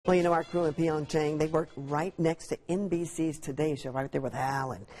Well, you know, our crew in Pyeongchang, they worked right next to NBC's Today Show, right there with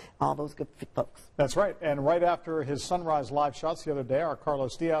Al and all those good folks. That's right. And right after his sunrise live shots the other day, our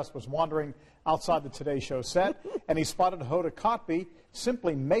Carlos Diaz was wandering outside the Today Show set, and he spotted Hoda Kotb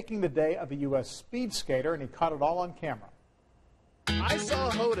simply making the day of a U.S. speed skater, and he caught it all on camera. I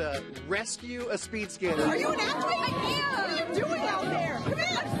saw Hoda rescue a speed skater. Are you an athlete? I am. What are you doing out there? Come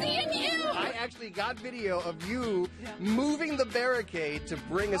here. I'm seeing you. I actually got video of you moving the barricade to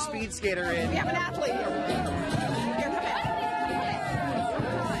bring a speed skater in. We have an athlete here. Here, come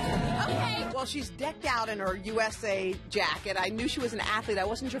in. Okay. Well, she's decked out in her USA jacket. I knew she was an athlete. I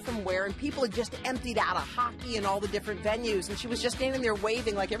wasn't sure from where, and people had just emptied out of hockey and all the different venues, and she was just standing there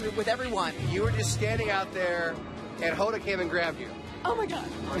waving like with everyone. You were just standing out there, and Hoda came and grabbed you. Oh my God.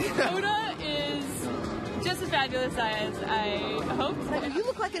 Hoda is just as fabulous as I hoped. You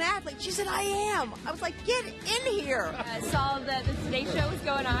look like an athlete. She said, I am. I was like, get in here. I saw that the Today Show was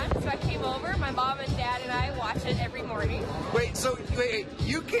going on, so I came over. My mom and dad and I watch it every morning. Wait,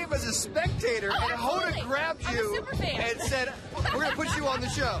 you came as a spectator, and absolutely. Hoda grabbed you I'm a super fan. and said, we're going to put you on the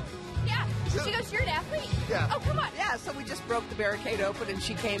show. Yeah. She goes, you're an athlete? Yeah. Oh, come on. Yeah, so we just broke the barricade open, and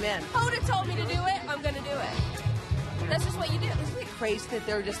she came in. Hoda told me to do it. I'm going to do it. That's just what you do. Isn't it crazy that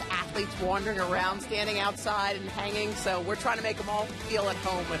there are just athletes wandering around, standing outside and hanging? So we're trying to make them all feel at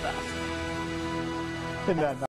home with us. Isn't that nice?